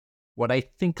What I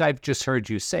think I've just heard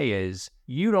you say is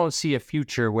you don't see a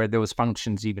future where those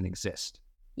functions even exist.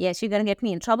 Yes, you're going to get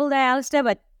me in trouble there, Alistair,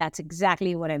 but that's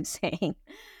exactly what I'm saying.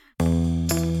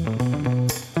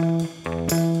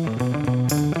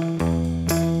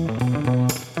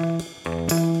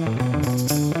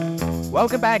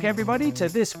 Welcome back, everybody, to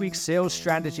this week's Sales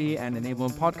Strategy and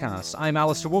Enablement Podcast. I'm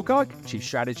Alistair Woolcock, Chief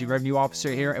Strategy Revenue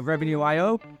Officer here at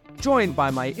Revenue.io, joined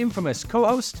by my infamous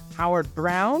co-host, Howard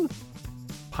Brown,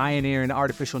 pioneer in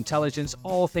artificial intelligence,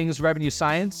 all things revenue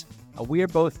science. And we are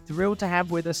both thrilled to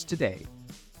have with us today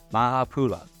Maha,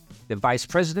 Pula, the Vice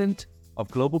President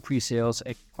of Global Pre-Sales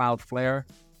at Cloudflare,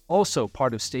 also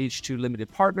part of Stage 2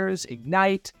 Limited Partners,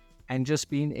 Ignite, and just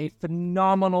being a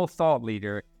phenomenal thought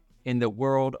leader in the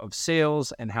world of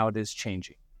sales and how it is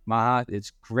changing. Maha,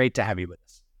 it's great to have you with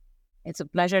us. It's a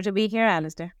pleasure to be here,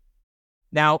 Alistair.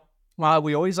 Now,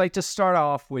 we always like to start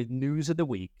off with news of the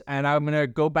week, and I'm going to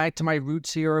go back to my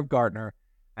roots here of Gartner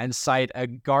and cite a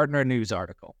Gartner news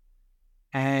article.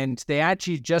 And they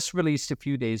actually just released a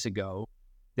few days ago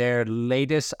their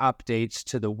latest updates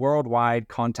to the worldwide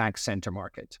contact center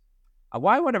market.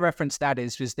 Why I want to reference that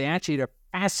is because they actually had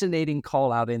a fascinating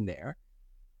call out in there.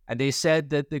 And they said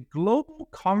that the global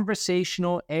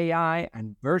conversational AI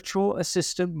and virtual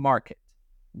assistant market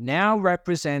now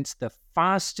represents the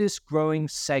fastest growing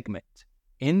segment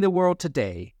in the world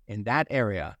today in that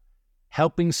area,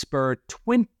 helping spur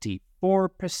 24%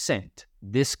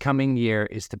 this coming year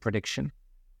is the prediction.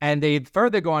 And they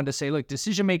further go on to say, look,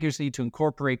 decision makers need to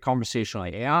incorporate conversational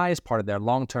AI as part of their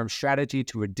long-term strategy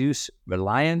to reduce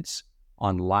reliance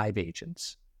on live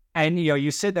agents. And,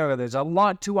 you said there's a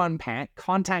lot to unpack.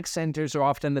 Contact centers are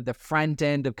often at the front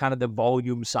end of kind of the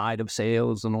volume side of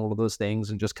sales and all of those things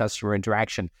and just customer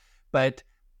interaction. But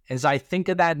as I think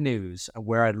of that news,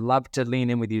 where I'd love to lean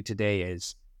in with you today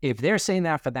is, if they're saying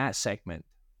that for that segment,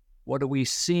 what are we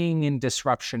seeing in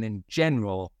disruption in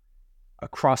general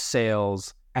across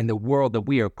sales and the world that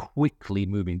we are quickly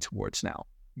moving towards now?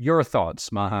 Your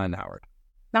thoughts, Maha and Howard.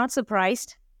 Not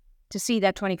surprised to see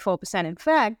that 24%. In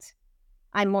fact,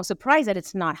 I'm more surprised that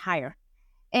it's not higher.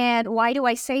 And why do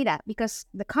I say that? Because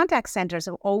the contact centers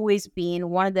have always been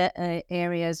one of the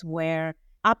areas where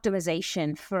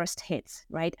optimization first hits,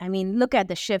 right? I mean, look at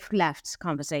the shift left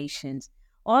conversations.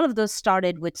 All of those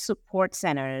started with support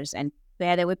centers and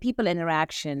where there were people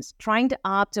interactions trying to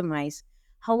optimize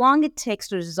how long it takes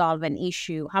to resolve an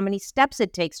issue, how many steps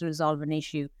it takes to resolve an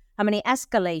issue, how many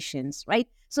escalations, right?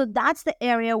 So that's the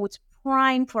area which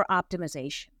prime for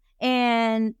optimization.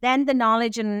 And then the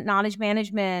knowledge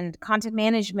management, content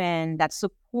management that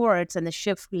supports and the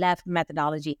shift left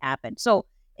methodology happened. So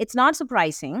it's not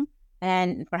surprising.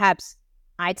 And perhaps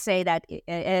I'd say that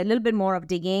a little bit more of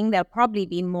digging, there'll probably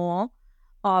be more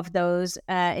of those,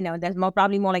 there's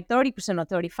probably more like 30% or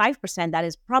 35% that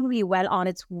is probably well on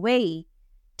its way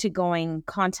to going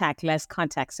contactless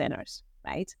contact centers,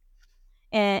 right?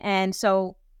 And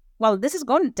so, well, this is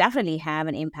going to definitely have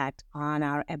an impact on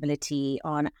our ability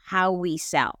on how we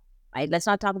sell, right? Let's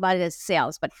not talk about it as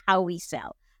sales, but how we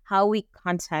sell, how we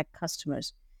contact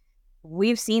customers.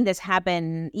 We've seen this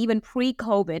happen even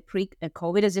pre-COVID.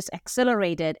 COVID has just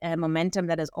accelerated a momentum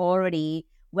that is already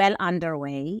well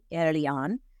underway early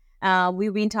on.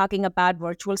 We've been talking about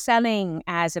virtual selling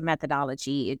as a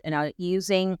methodology,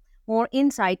 using more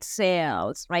inside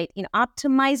sales, right?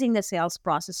 Optimizing the sales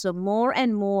process so more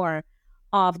and more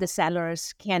of the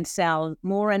sellers can sell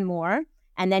more and more.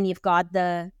 And then you've got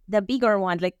the bigger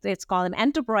ones, like let's call them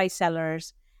enterprise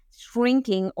sellers,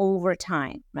 shrinking over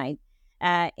time, right?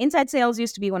 Inside sales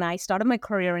used to be, when I started my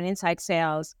career in inside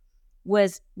sales,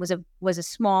 was a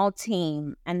small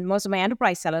team, and most of my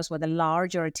enterprise sellers were the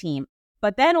larger team.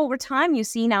 But then over time, you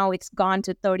see now it's gone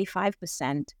to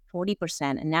 35%, 40%,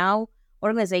 and now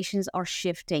organizations are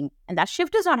shifting. And that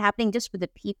shift is not happening just with the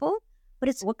people, but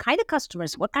it's what kind of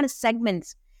customers, what kind of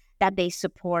segments that they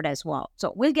support as well.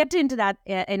 So we'll get into that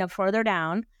further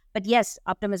down. But yes,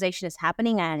 optimization is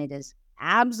happening, and it is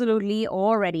absolutely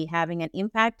already having an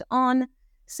impact on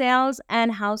sales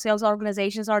and how sales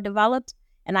organizations are developed.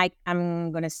 And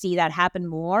I'm going to see that happen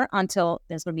more until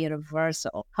there's going to be a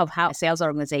reversal of how sales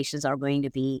organizations are going to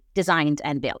be designed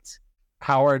and built.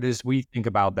 Howard, as we think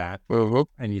about that,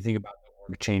 and you think about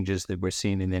the changes that we're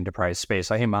seeing in the enterprise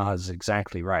space, I think Maha is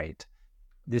exactly right.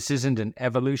 This isn't an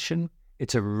evolution,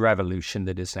 it's a revolution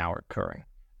that is now occurring.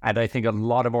 And I think a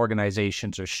lot of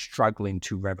organizations are struggling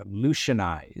to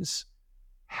revolutionize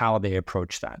how they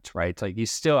approach that, right? Like you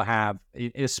still have,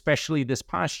 especially this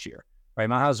past year, right?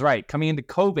 Maha's right. Coming into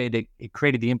COVID, it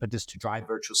created the impetus to drive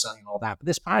virtual selling and all that. But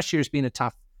this past year has been a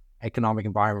tough economic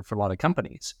environment for a lot of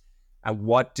companies. And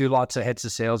what do lots of heads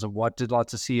of sales and what did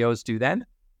lots of CEOs do then?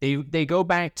 They go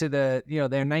back to their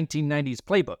 1990s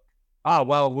playbook. Oh,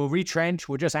 well, we'll retrench,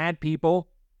 we'll just add people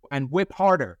and whip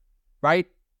harder, right?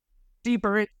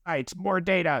 Deeper insights, more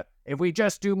data. If we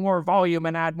just do more volume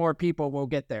and add more people, we'll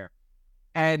get there.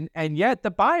 And yet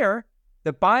the buyer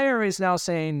is now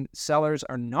saying sellers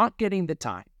are not getting the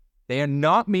time. They are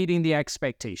not meeting the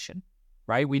expectation,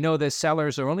 right? We know that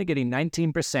sellers are only getting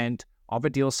 19% of a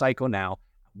deal cycle now.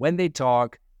 When they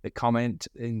talk, the comment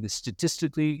in the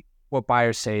statistically, what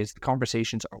buyers say is the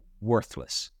conversations are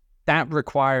worthless. That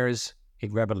requires a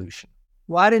revolution.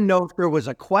 Well, I didn't know if there was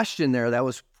a question there. That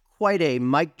was quite a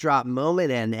mic drop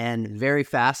moment and very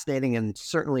fascinating. And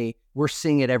certainly we're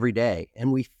seeing it every day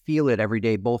and we feel it every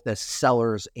day, both as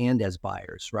sellers and as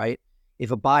buyers, right?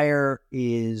 If a buyer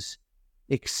is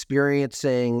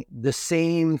experiencing the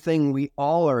same thing we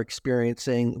all are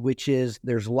experiencing, which is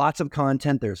there's lots of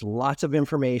content, there's lots of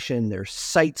information, there's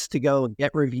sites to go and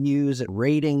get reviews and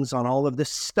ratings on all of this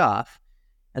stuff.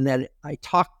 And then I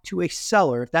talk to a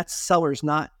seller, if that seller's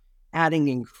not adding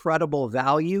incredible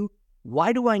value,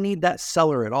 why do I need that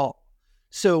seller at all?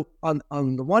 So on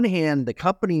the one hand, the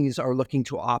companies are looking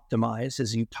to optimize,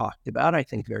 as you talked about, I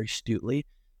think very astutely.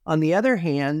 On the other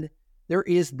hand, there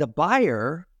is the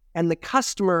buyer and the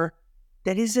customer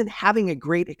that isn't having a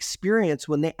great experience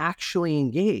when they actually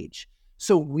engage.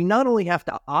 So we not only have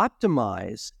to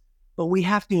optimize, but we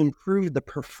have to improve the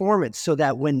performance so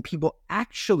that when people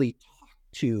actually talk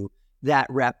to that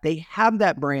rep, they have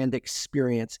that brand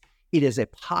experience. It is a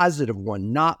positive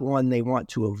one, not one they want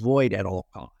to avoid at all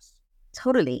costs.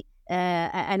 Totally.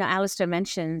 I know Alistair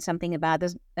mentioned something about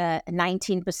this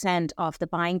 19% of the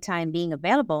buying time being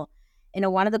available.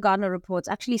 One of the Gartner reports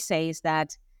actually says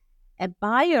that a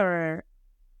buyer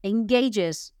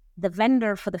engages the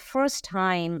vendor for the first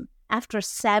time after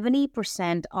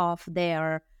 70% of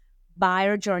their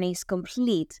buyer journey is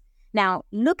complete. Now,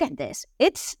 look at this.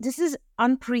 This is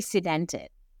unprecedented,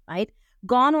 right?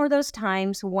 Gone are those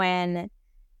times when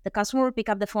the customer would pick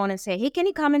up the phone and say, hey, can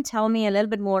you come and tell me a little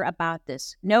bit more about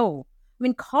this? No. I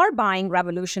mean, car buying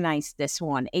revolutionized this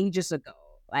one ages ago,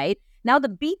 right? Now the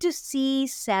B2C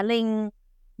selling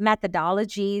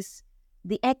methodologies,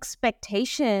 the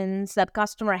expectations that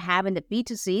customers have in the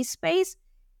B2C space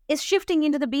is shifting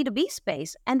into the B2B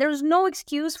space. And there's no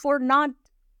excuse for not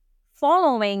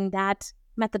following that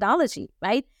methodology,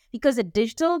 right? Because the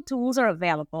digital tools are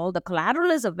available, the collateral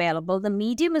is available, the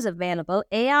medium is available,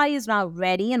 AI is now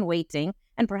ready and waiting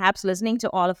and perhaps listening to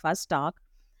all of us talk.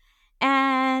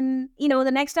 And, the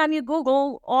next time you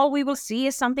Google, all we will see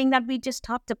is something that we just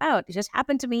talked about. It just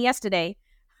happened to me yesterday.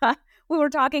 We were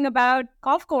talking about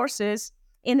golf courses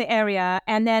in the area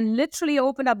and then literally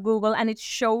opened up Google and it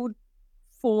showed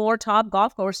 4 top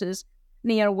golf courses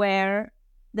near where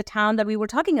the town that we were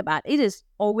talking about. It is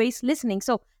always listening.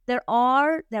 So there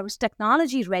is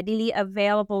technology readily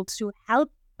available to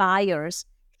help buyers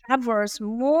traverse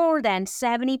more than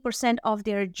 70% of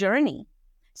their journey.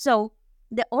 So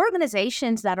the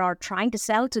organizations that are trying to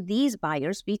sell to these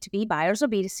buyers, B2B buyers or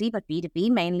B2C, but B2B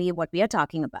mainly what we are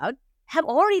talking about, have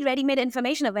already ready-made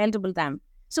information available to them.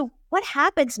 So what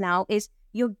happens now is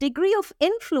your degree of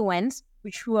influence,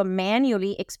 which you are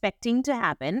manually expecting to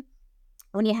happen,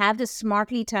 when you have this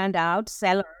smartly turned out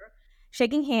seller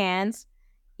shaking hands,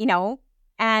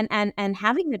 and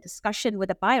having a discussion with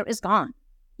the buyer is gone.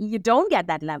 You don't get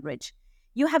that leverage.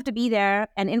 You have to be there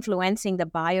and influencing the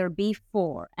buyer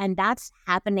before, and that's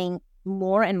happening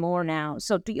more and more now.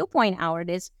 So to your point, Howard,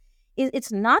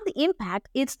 it's not the impact,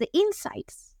 it's the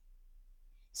insights.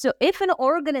 So if an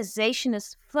organization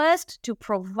is first to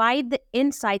provide the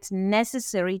insights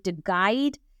necessary to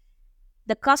guide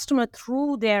the customer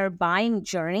through their buying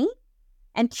journey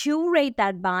and curate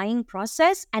that buying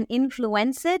process and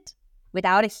influence it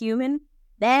without a human,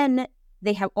 then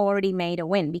they have already made a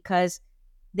win because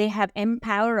they have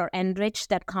empowered or enriched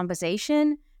that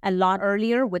conversation a lot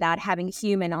earlier without having a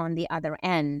human on the other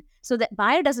end. So that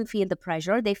buyer doesn't feel the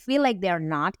pressure. They feel like they're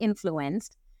not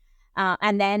influenced.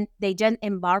 And then they just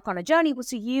embark on a journey.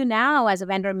 So you now, as a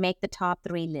vendor, make the top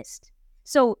 3 list.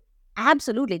 So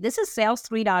absolutely, this is sales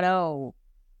 3.0.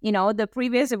 The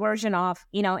previous version of,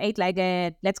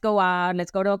 8-legged, let's go out,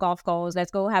 let's go to a golf course,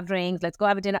 let's go have drinks, let's go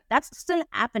have a dinner. That's still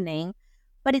happening,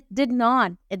 but it did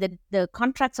not. The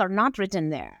contracts are not written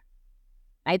there,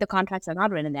 right? The contracts are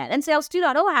not written there. And sales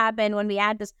 2.0 happened when we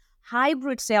had this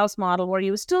hybrid sales model where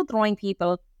you were still throwing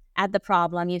people at the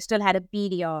problem. You still had a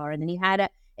BDR, and then you had a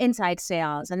inside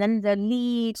sales, and then the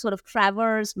lead sort of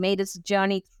traversed, made its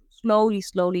journey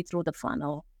slowly through the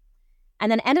funnel.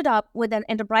 And then ended up with an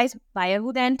enterprise buyer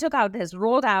who then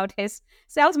rolled out his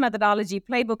sales methodology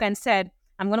playbook and said,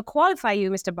 I'm going to qualify you,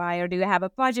 Mr. Buyer. Do you have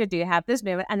a budget? Do you have this?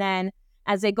 And then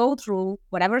As they go through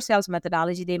whatever sales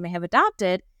methodology they may have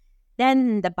adopted,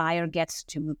 then the buyer gets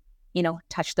to,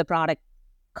 touch the product,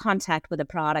 contact with the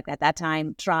product at that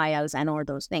time, trials and all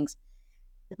those things.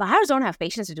 The buyers don't have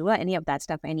patience to do any of that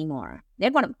stuff anymore.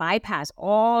 They're going to bypass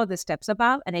all the steps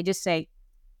above, and they just say,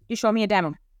 you show me a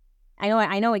demo.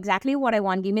 I know exactly what I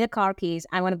want. Give me the car keys.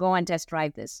 I want to go and test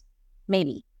drive this.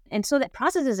 Maybe. And so that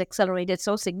process is accelerated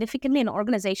so significantly in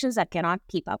organizations that cannot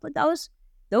keep up with those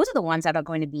are the ones that are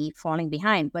going to be falling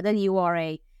behind. Whether you are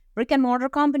a brick and mortar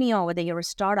company or whether you're a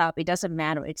startup, it doesn't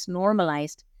matter. It's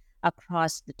normalized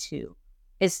across the two.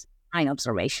 It's my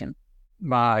observation.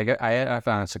 I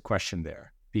found a question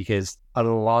there, because a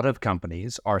lot of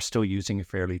companies are still using a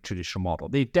fairly traditional model.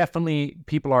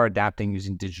 People are adapting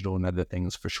using digital and other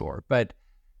things for sure. But,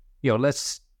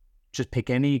 let's just pick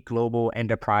any global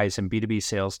enterprise and B2B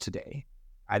sales today.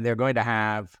 And they're going to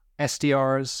have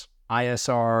SDRs,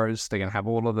 ISRs, they're going to have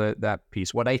all of that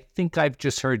piece. What I think I've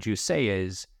just heard you say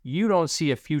is you don't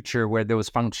see a future where those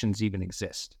functions even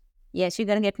exist. Yes, you're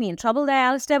going to get me in trouble there,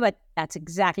 Alistair, but that's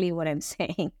exactly what I'm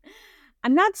saying.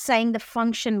 I'm not saying the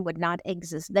function would not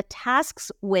exist. The tasks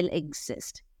will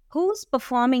exist. Who's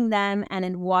performing them and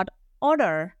in what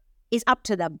order is up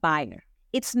to the buyer.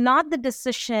 It's not the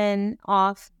decision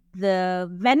of the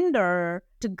vendor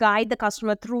to guide the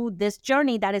customer through this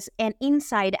journey that is an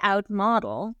inside-out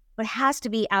model, but has to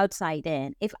be outside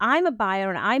in. If I'm a buyer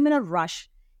and I'm in a rush,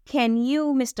 can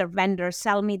you, Mr. Vendor,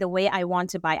 sell me the way I want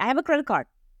to buy? I have a credit card.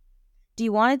 Do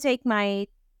you want to take my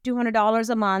 $200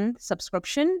 a month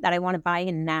subscription that I want to buy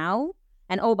in now?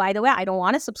 And oh, by the way, I don't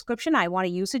want a subscription. I want a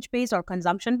usage-based or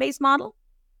consumption-based model.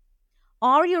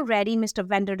 Are you ready, Mr.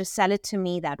 Vendor, to sell it to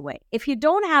me that way? If you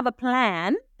don't have a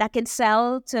plan that can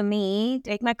sell to me,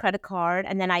 take my credit card,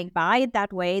 and then I buy it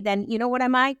that way, then you know what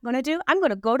am I going to do? I'm going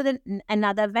to go to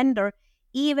another vendor,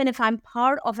 even if I'm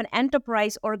part of an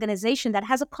enterprise organization that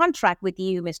has a contract with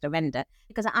you, Mr. Vendor,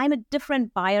 because I'm a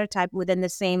different buyer type within the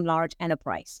same large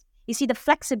enterprise. You see, the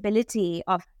flexibility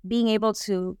of being able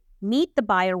to meet the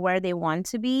buyer where they want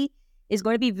to be is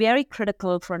going to be very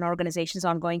critical for an organization's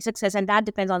ongoing success, and that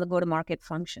depends on the go-to-market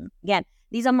function. Again,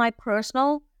 these are my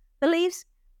personal beliefs,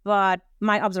 but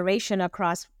my observation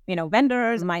across,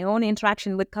 vendors, my own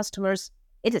interaction with customers,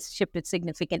 it has shifted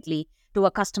significantly to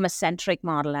a customer-centric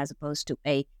model as opposed to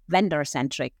a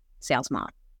vendor-centric sales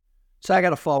model. So I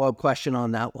got a follow-up question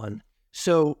on that one.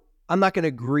 So I'm not going to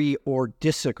agree or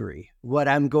disagree. What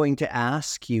I'm going to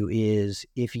ask you is,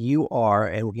 if you are,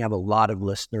 and we have a lot of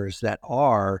listeners that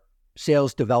are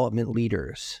sales development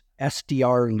leaders,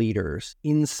 SDR leaders,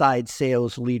 inside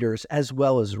sales leaders, as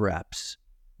well as reps,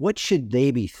 what should they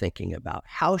be thinking about?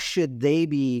 How should they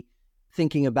be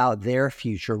thinking about their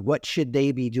future? What should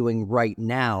they be doing right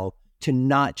now to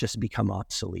not just become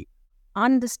obsolete?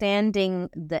 Understanding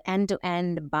the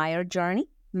end-to-end buyer journey.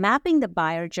 Mapping the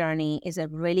buyer journey is a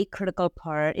really critical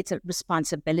part. It's a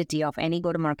responsibility of any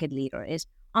go-to-market leader, is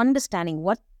understanding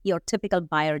what your typical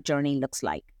buyer journey looks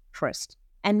like first,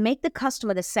 and make the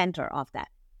customer the center of that.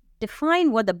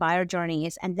 Define what the buyer journey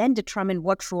is, and then determine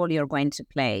what role you're going to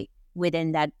play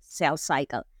within that sales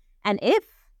cycle. And if,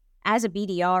 as a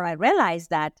BDR, I realize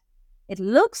that it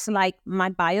looks like my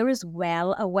buyer is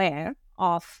well aware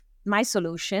of my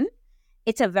solution,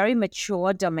 it's a very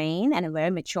mature domain and a very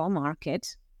mature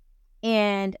market,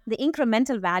 and the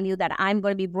incremental value that I'm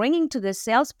going to be bringing to the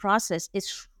sales process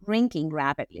is shrinking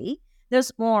rapidly.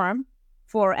 There's more,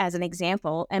 as an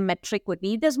example, a metric would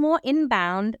be there's more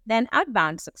inbound than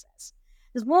outbound success.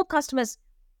 There's more customers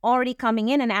already coming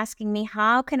in and asking me,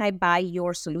 how can I buy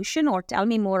your solution, or tell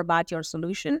me more about your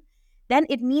solution? Then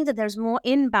it means that there's more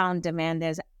inbound demand,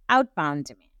 there's outbound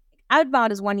demand.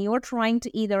 Outbound is when you're trying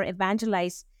to either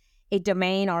evangelize a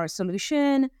domain or a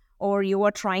solution, or you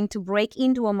are trying to break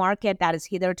into a market that is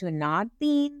hitherto not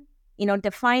been,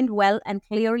 defined well and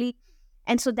clearly.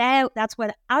 And so that's where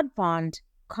the outbound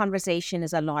conversation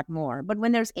is a lot more. But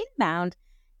when there's inbound,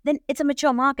 then it's a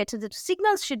mature market. So the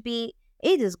signals should be,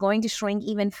 it is going to shrink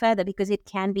even further because it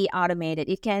can be automated.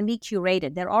 It can be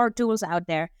curated. There are tools out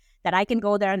there that I can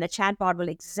go there and the chatbot will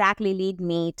exactly lead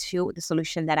me to the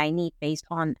solution that I need based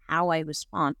on how I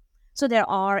respond. So there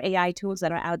are AI tools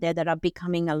that are out there that are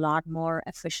becoming a lot more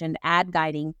efficient at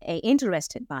guiding an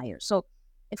interested buyer. So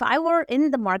if I were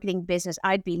in the marketing business,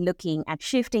 I'd be looking at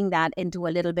shifting that into a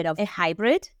little bit of a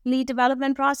hybrid lead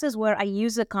development process where I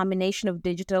use a combination of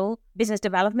digital business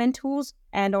development tools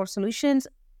and or solutions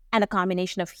and a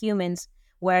combination of humans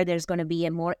where there's going to be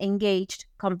a more engaged,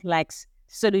 complex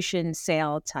solution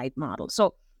sale type model.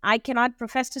 So I cannot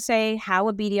profess to say how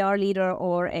a BDR leader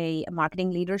or a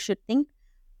marketing leader should think,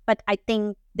 but I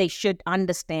think they should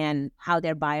understand how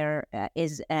their buyer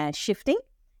is shifting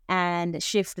and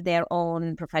shift their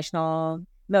own professional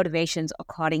motivations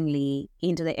accordingly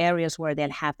into the areas where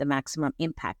they'll have the maximum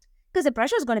impact. Because the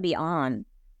pressure is going to be on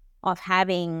of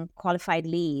having qualified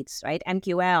leads, right?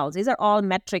 MQLs. These are all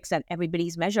metrics that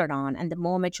everybody's measured on. And the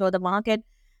more mature the market,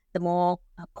 the more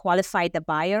qualified the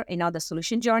buyer. The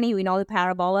solution journey, we know the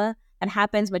parabola that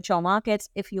happens, mature markets.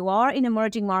 If you are in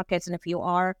emerging markets and if you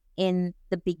are in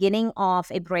the beginning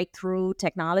of a breakthrough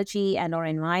technology and or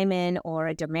environment or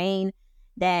a domain,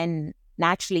 then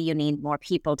naturally you need more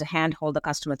people to handhold the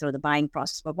customer through the buying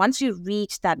process. But once you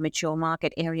reach that mature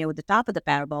market area with the top of the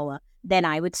parabola, then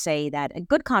I would say that a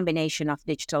good combination of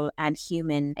digital and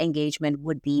human engagement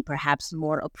would be perhaps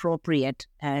more appropriate,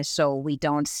 so we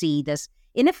don't see this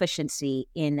inefficiency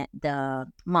in the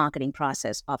marketing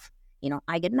process of,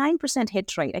 I get 9%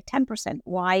 hit rate, like 10%.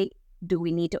 Why do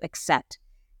we need to accept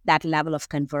that level of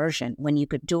conversion when you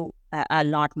could do a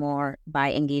lot more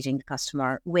by engaging the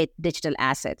customer with digital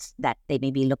assets that they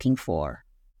may be looking for?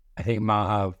 I think,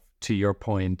 Maha, to your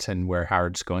point and where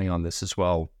Howard's going on this as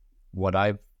well, what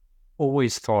I've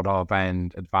always thought of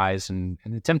and advise and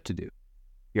attempt to do,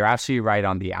 you're absolutely right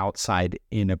on the outside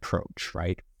in approach,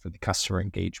 right, for the customer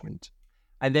engagement.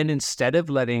 And then instead of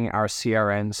letting our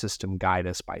CRM system guide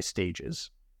us by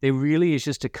stages, there really is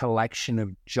just a collection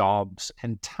of jobs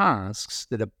and tasks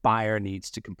that a buyer needs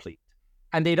to complete.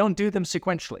 And they don't do them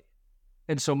sequentially.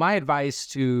 And so my advice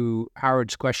to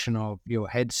Howard's question of,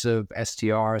 heads of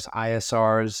SDRs,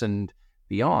 ISRs, and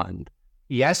beyond,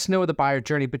 yes, know the buyer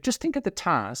journey, but just think of the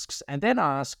tasks and then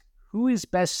ask, who is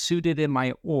best suited in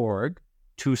my org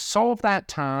to solve that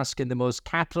task in the most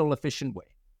capital efficient way,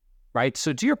 right?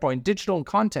 So to your point, digital and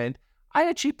content, I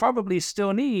actually probably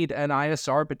still need an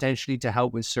ISR potentially to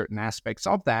help with certain aspects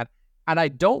of that. And I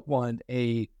don't want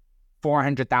a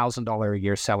 $400,000 a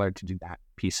year seller to do that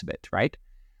piece of it, right?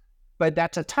 But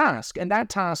that's a task. And that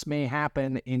task may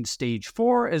happen in stage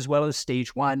 4 as well as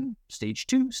stage 1, stage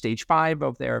 2, stage 5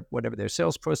 of whatever their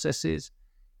sales process is,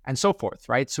 and so forth,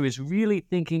 right? So it's really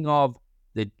thinking of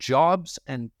the jobs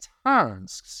and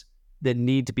tasks that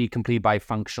need to be completed by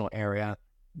functional area,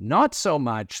 not so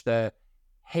much the,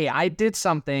 hey, I did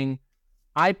something,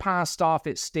 I passed off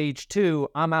at stage 2,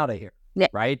 I'm out of here,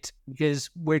 right?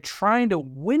 Because we're trying to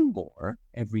win more,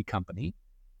 every company.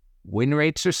 Win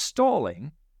rates are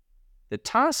stalling. The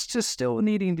tasks are still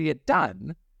needing to get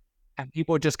done, and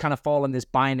people just kind of fall in this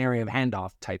binary of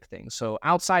handoff type thing. So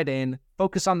outside in,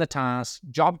 focus on the task,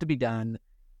 job to be done,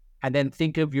 and then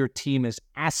think of your team as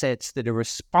assets that are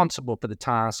responsible for the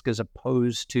task as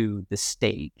opposed to the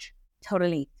stage.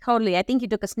 Totally. I think you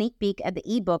took a sneak peek at the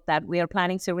ebook that we are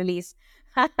planning to release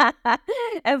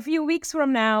a few weeks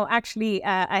from now. Actually,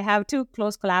 I have 2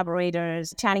 close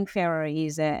collaborators, Channing Ferrer,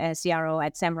 he's a CRO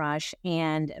at Semrush,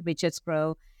 and Richard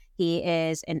Scrow, he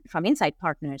is from Insight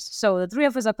Partners. So the 3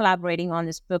 of us are collaborating on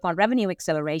this book on revenue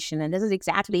acceleration, and this is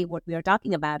exactly what we are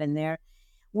talking about in there,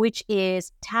 which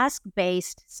is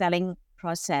task-based selling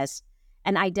process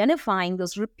and identifying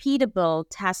those repeatable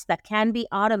tasks that can be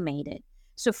automated.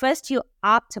 So first you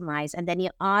optimize and then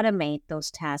you automate those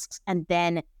tasks, and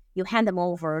then you hand them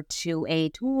over to a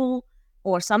tool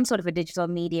or some sort of a digital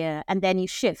media, and then you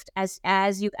shift as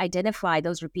you identify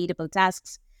those repeatable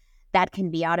tasks that can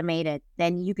be automated.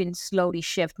 Then you can slowly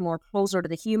shift more closer to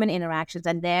the human interactions,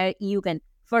 and there you can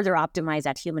further optimize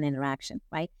that human interaction,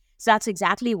 right? So that's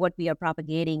exactly what we are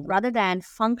propagating. Rather than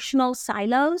functional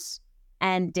silos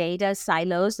and data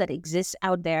silos that exist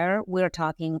out there, we're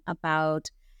talking about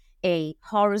a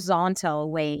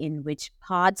horizontal way in which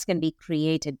pods can be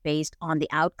created based on the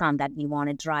outcome that we want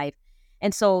to drive.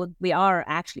 And so we are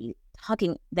actually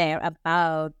talking there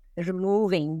about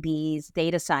removing these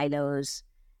data silos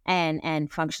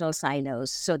and functional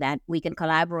silos so that we can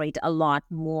collaborate a lot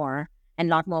more and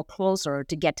a lot more closer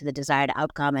to get to the desired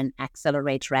outcome and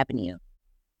accelerate revenue.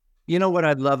 You know what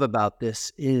I'd love about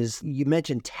this is you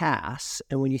mentioned tasks,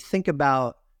 and when you think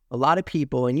about a lot of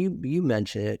people, and you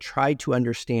mentioned it, try to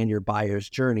understand your buyer's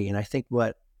journey. And I think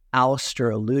what Alistair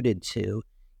alluded to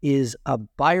is a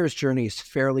buyer's journey is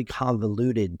fairly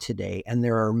convoluted today. And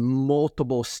there are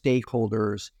multiple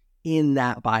stakeholders in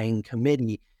that buying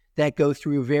committee that go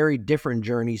through very different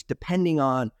journeys depending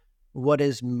on what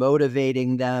is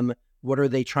motivating them, what are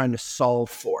they trying to solve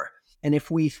for. And if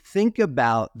we think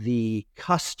about the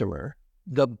customer,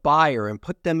 the buyer, and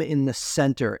put them in the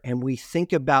center, and we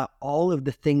think about all of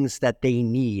the things that they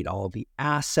need, all the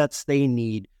assets they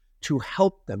need to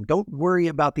help them. Don't worry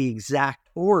about the exact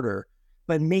order,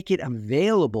 but make it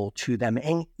available to them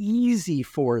and easy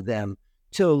for them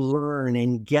to learn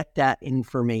and get that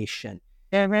information.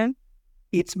 Mm-hmm.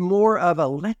 It's more of a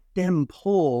let them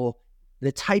pull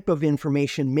the type of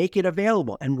information, make it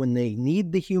available. And when they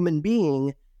need the human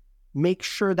being, make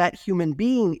sure that human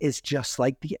being is just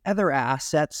like the other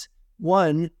assets.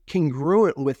 One,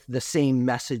 congruent with the same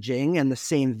messaging and the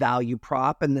same value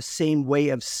prop and the same way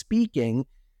of speaking.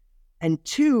 And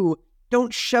two,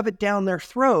 don't shove it down their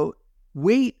throat.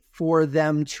 Wait for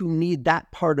them to need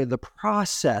that part of the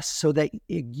process so that,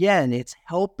 again, it's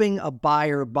helping a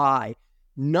buyer buy.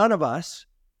 None of us,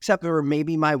 except for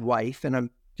maybe my wife, and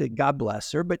God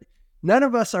bless her, but none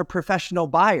of us are professional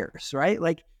buyers, right?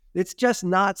 Like, it's just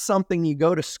not something you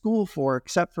go to school for,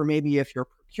 except for maybe if you're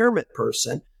a procurement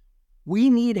person. We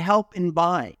need help in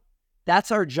buying.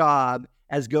 That's our job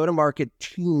as go-to-market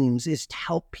teams, is to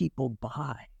help people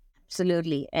buy.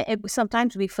 Absolutely.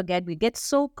 Sometimes we forget, we get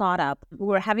so caught up. We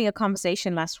were having a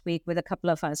conversation last week with a couple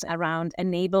of us around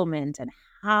enablement and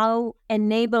how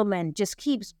enablement just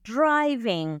keeps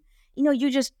driving. You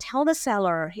just tell the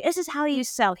seller, this is how you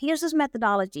sell, here's this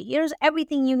methodology, here's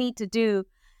everything you need to do.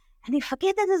 And you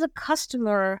forget that there's a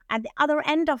customer at the other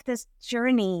end of this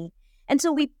journey. And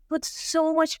so we put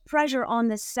so much pressure on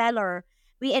the seller.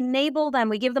 We enable them,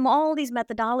 we give them all these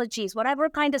methodologies, whatever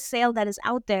kind of sale that is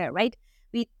out there, right?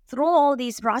 We throw all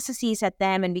these processes at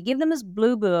them and we give them this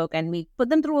blue book and we put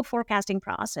them through a forecasting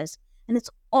process, and it's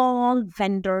all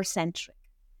vendor-centric.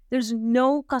 There's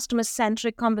no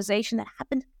customer-centric conversation that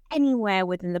happens anywhere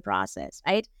within the process,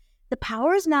 right? The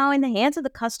power is now in the hands of the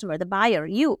customer, the buyer,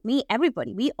 you, me,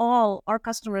 everybody. We all are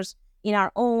customers in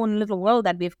our own little world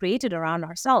that we've created around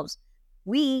ourselves.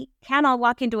 We cannot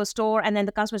walk into a store and then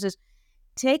the customer says,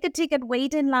 take a ticket,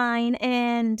 wait in line,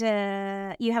 and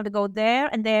you have to go there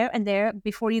and there and there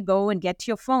before you go and get to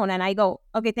your phone. And I go,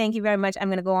 okay, thank you very much. I'm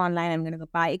going to go online. I'm going to go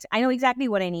buy it. I know exactly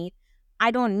what I need.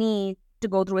 I don't need to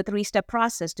go through a 3-step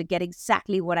process to get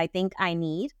exactly what I think I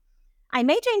need. I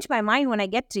may change my mind when I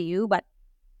get to you, but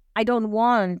I don't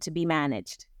want to be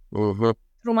managed through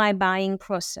my buying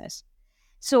process.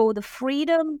 So the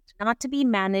freedom not to be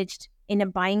managed in a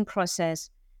buying process,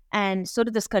 and sort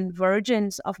of this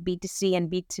convergence of B2C and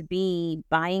B2B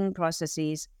buying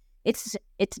processes, it's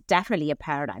definitely a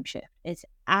paradigm shift. It's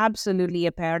absolutely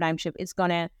a paradigm shift. It's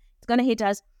gonna hit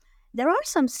us. There are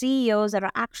some CEOs that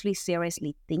are actually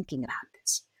seriously thinking about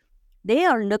this. They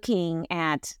are looking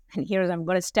at, and here I'm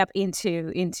going to step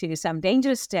into some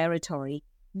dangerous territory.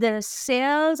 The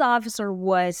sales officer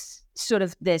was sort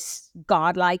of this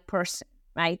godlike person,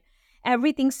 right?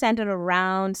 Everything centered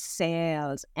around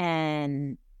sales,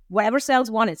 and whatever sales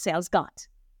wanted, sales got.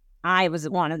 I was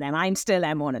one of them. I still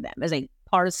am one of them as a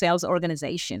part of sales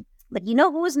organization. But you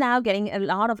know who is now getting a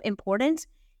lot of importance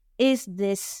is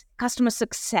this customer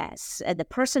success, the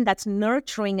person that's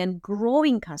nurturing and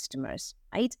growing customers,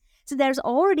 right? So there's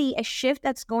already a shift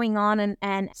that's going on,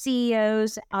 and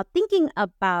CEOs are thinking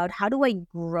about, how do I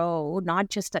grow, not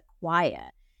just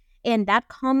acquire? And that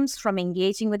comes from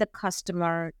engaging with the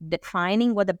customer,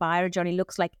 defining what the buyer journey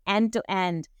looks like end to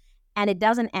end. And it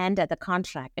doesn't end at the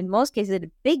contract. In most cases,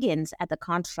 it begins at the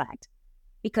contract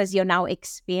because you're now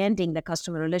expanding the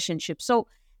customer relationship. So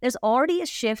there's already a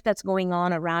shift that's going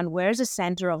on around where's the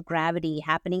center of gravity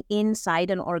happening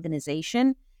inside an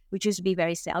organization, which used to be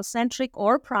very sales-centric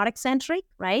or product-centric,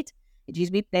 right? It used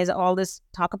to be, there's all this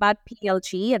talk about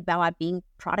PLG, about being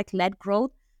product-led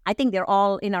growth. I think they're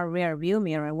all in our rear view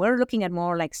mirror. We're looking at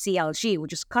more like CLG,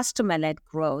 which is customer-led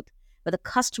growth. But the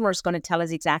customer is going to tell us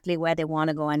exactly where they want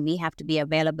to go, and we have to be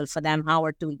available for them,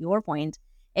 Howard, to your point,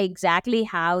 exactly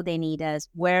how they need us,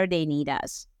 where they need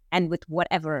us, and with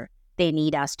whatever they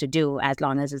need us to do, as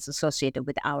long as it's associated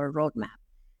with our roadmap.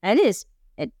 And it is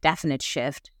a definite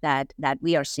shift that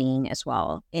we are seeing as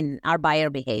well in our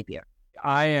buyer behavior.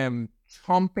 I am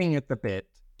chomping at the bit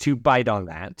to bite on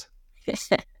that.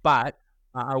 But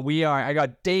I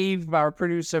got Dave, our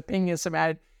producer, pinging some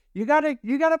ad. You gotta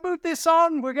move this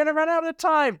on. We're gonna run out of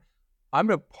time. I'm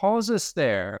gonna pause us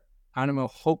there, and I'm gonna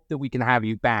hope that we can have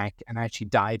you back and actually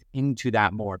dive into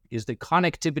that more, because the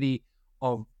connectivity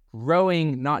of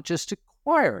growing, not just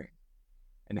acquiring,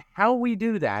 and how we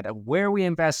do that and where we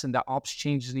invest and the ops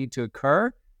changes need to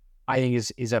occur, I think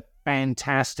is a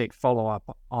fantastic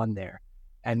follow-up on there.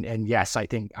 And yes, I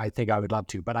think I would love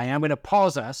to. But I am gonna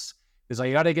pause us because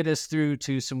I gotta get us through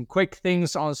to some quick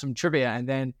things on some trivia, and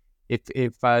then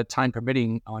if time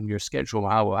permitting on your schedule,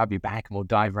 I will have you back and we'll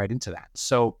dive right into that.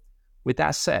 So with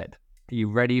that said, are you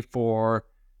ready for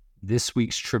this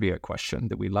week's trivia question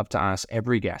that we love to ask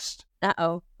every guest?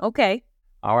 Uh-oh. Okay.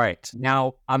 All right.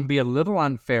 Now, I'm going to be a little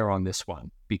unfair on this one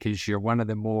because you're one of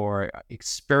the more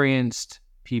experienced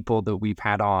people that we've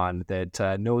had on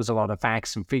that knows a lot of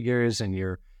facts and figures, and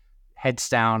your heads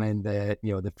down in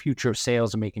the future of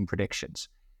sales and making predictions.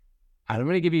 I'm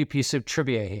going to give you a piece of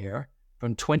trivia here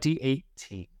from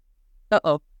 2018.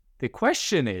 Uh-oh. The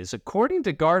question is, according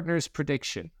to Gartner's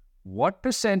prediction, what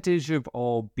percentage of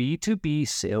all B2B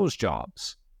sales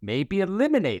jobs may be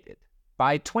eliminated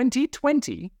by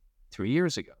 2020, 3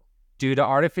 years ago, due to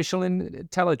artificial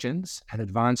intelligence and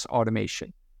advanced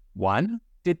automation? 1,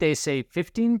 did they say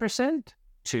 15%?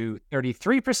 2,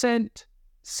 33%?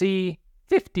 C,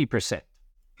 50%?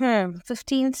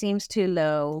 15 seems too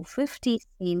low. 50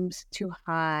 seems too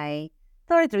high.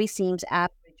 33 seems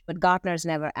average, but Gartner's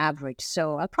never average.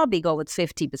 So I'll probably go with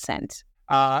 50%.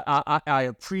 I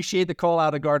appreciate the call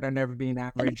out of Gartner never being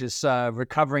average as a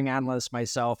recovering analyst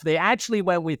myself. They actually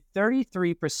went with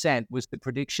 33% was the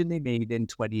prediction they made in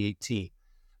 2018.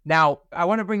 Now, I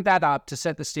want to bring that up to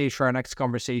set the stage for our next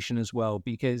conversation as well,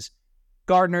 because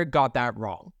Gartner got that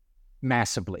wrong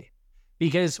massively.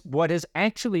 Because what has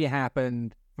actually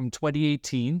happened from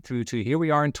 2018 through to here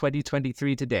we are in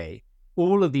 2023 today,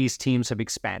 all of these teams have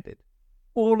expanded.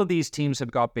 All of these teams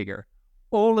have got bigger.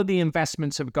 All of the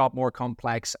investments have got more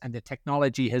complex, and the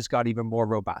technology has got even more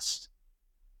robust.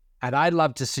 And I'd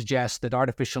love to suggest that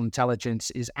artificial intelligence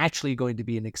is actually going to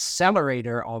be an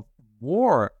accelerator of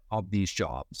more of these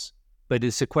jobs, but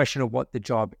it's a question of what the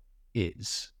job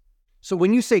is. So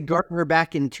when you say Gartner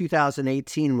back in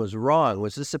 2018 was wrong,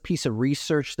 was this a piece of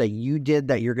research that you did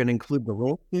that you're going to include the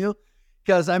role to?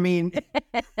 Because, I mean...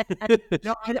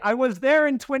 No, I was there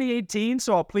in 2018,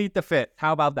 so I'll plead the fifth.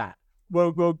 How about that?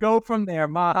 We'll go from there.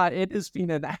 Maha, it has been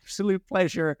an absolute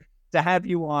pleasure to have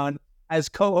you on. As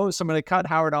co-host, I'm going to cut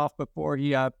Howard off before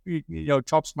he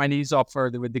chops my knees off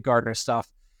further with the Gartner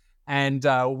stuff. And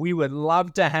we would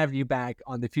love to have you back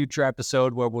on the future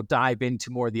episode where we'll dive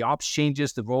into more of the ops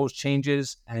changes, the roles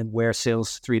changes, and where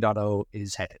Sales 3.0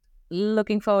 is headed.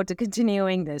 Looking forward to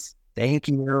continuing this. Thank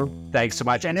you. Thanks so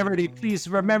much. And everybody, please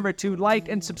remember to like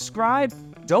and subscribe.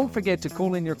 Don't forget to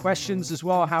call in your questions as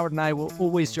well. Howard and I will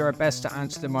always do our best to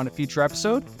answer them on a future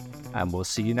episode. And we'll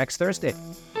see you next Thursday.